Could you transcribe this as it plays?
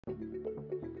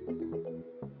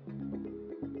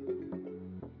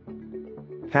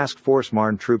Task Force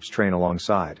Marne troops train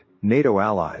alongside NATO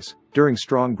Allies during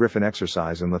Strong Griffin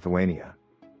exercise in Lithuania.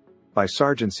 By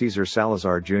Sergeant Cesar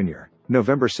Salazar Jr.,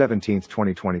 November 17,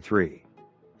 2023.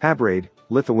 Pabrade,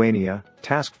 Lithuania,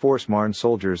 Task Force Marne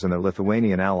Soldiers and their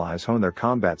Lithuanian allies hone their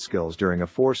combat skills during a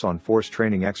force-on-force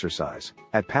training exercise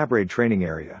at Pabrade Training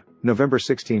Area, November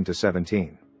 16 to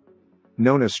 17.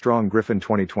 Known as Strong Griffin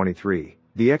 2023,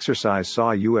 the exercise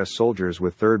saw U.S. soldiers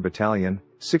with 3rd Battalion,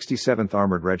 67th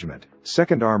Armored Regiment,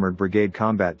 2nd Armored Brigade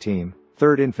Combat Team,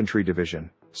 3rd Infantry Division,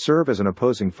 serve as an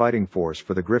opposing fighting force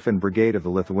for the Griffin Brigade of the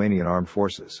Lithuanian Armed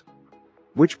Forces,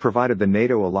 which provided the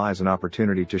NATO Allies an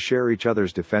opportunity to share each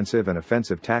other's defensive and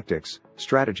offensive tactics,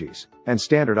 strategies, and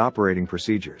standard operating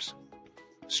procedures.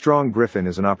 Strong Griffin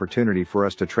is an opportunity for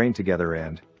us to train together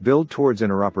and build towards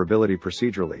interoperability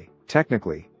procedurally,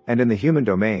 technically, and in the human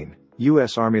domain,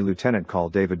 U.S. Army Lieutenant Col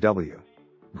David W.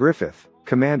 Griffith,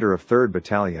 commander of 3rd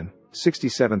Battalion,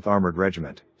 67th Armored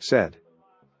Regiment, said.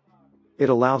 It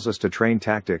allows us to train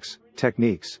tactics,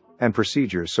 techniques, and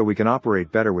procedures so we can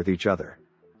operate better with each other.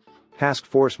 Task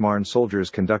Force Marne Soldiers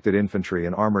conducted infantry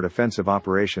and armored offensive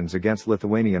operations against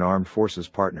Lithuanian Armed Forces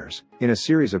partners in a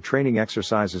series of training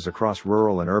exercises across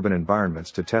rural and urban environments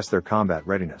to test their combat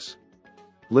readiness.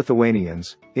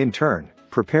 Lithuanians, in turn,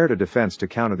 prepared a defense to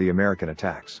counter the American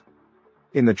attacks.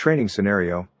 In the training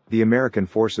scenario, the American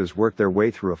forces worked their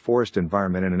way through a forest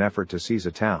environment in an effort to seize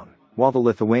a town, while the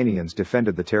Lithuanians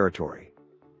defended the territory.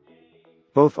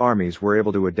 Both armies were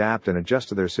able to adapt and adjust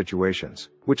to their situations,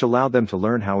 which allowed them to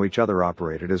learn how each other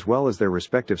operated as well as their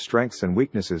respective strengths and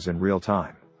weaknesses in real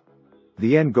time.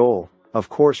 The end goal, of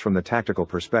course, from the tactical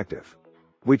perspective.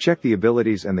 We check the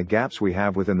abilities and the gaps we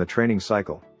have within the training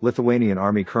cycle, Lithuanian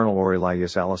Army Colonel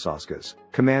Aurelijus Alisauskas,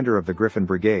 commander of the Griffin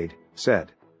Brigade,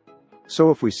 said. So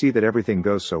if we see that everything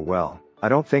goes so well, I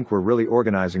don't think we're really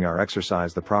organizing our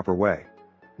exercise the proper way.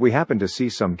 We happen to see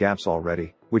some gaps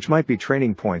already, which might be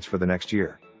training points for the next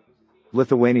year.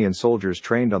 Lithuanian soldiers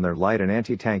trained on their light and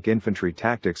anti-tank infantry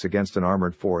tactics against an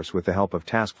armored force with the help of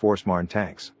Task Force Marne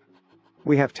tanks.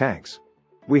 We have tanks.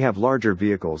 We have larger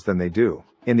vehicles than they do.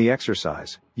 In the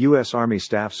exercise, U.S. Army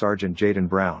Staff Sergeant Jaden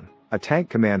Brown, a tank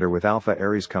commander with Alpha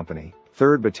Aries Company,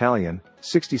 3rd Battalion,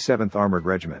 67th Armored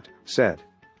Regiment, said.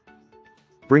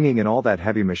 Bringing in all that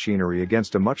heavy machinery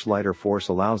against a much lighter force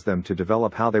allows them to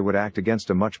develop how they would act against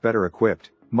a much better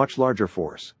equipped, much larger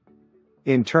force.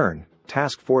 In turn,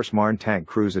 Task Force Marne tank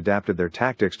crews adapted their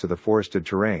tactics to the forested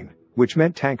terrain, which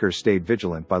meant tankers stayed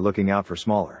vigilant by looking out for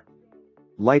smaller,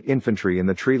 light infantry in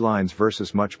the tree lines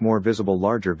versus much more visible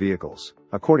larger vehicles,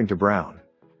 according to Brown.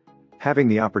 Having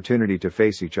the opportunity to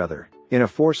face each other, in a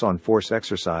force-on-force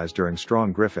exercise during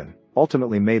Strong Griffin,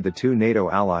 ultimately made the two NATO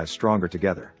allies stronger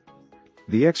together.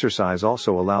 The exercise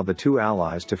also allowed the two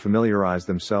allies to familiarize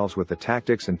themselves with the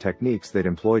tactics and techniques they'd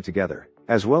employ together,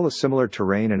 as well as similar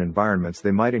terrain and environments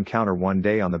they might encounter one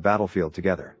day on the battlefield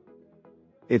together.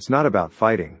 It's not about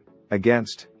fighting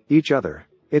against each other,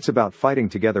 it's about fighting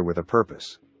together with a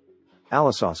purpose,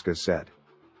 Alisauskas said.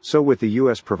 So with the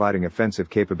US providing offensive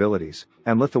capabilities,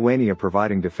 and Lithuania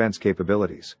providing defense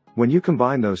capabilities, when you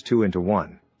combine those two into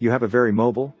one, you have a very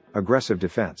mobile, aggressive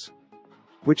defense,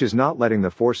 which is not letting the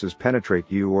forces penetrate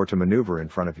you or to maneuver in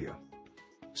front of you.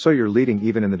 So you're leading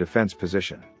even in the defense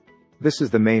position. This is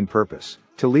the main purpose,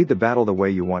 to lead the battle the way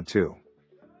you want to.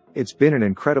 It's been an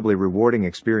incredibly rewarding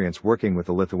experience working with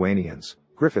the Lithuanians,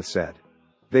 Griffith said.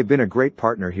 They've been a great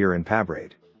partner here in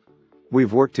Pabrade.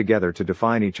 We've worked together to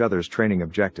define each other's training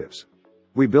objectives.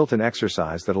 We built an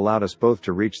exercise that allowed us both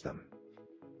to reach them.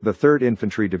 The 3rd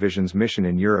Infantry Division's mission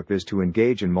in Europe is to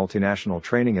engage in multinational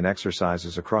training and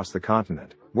exercises across the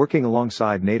continent, working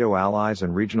alongside NATO allies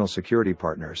and regional security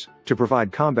partners, to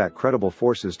provide combat-credible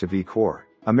forces to V Corps,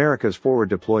 America's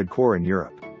forward-deployed corps in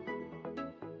Europe.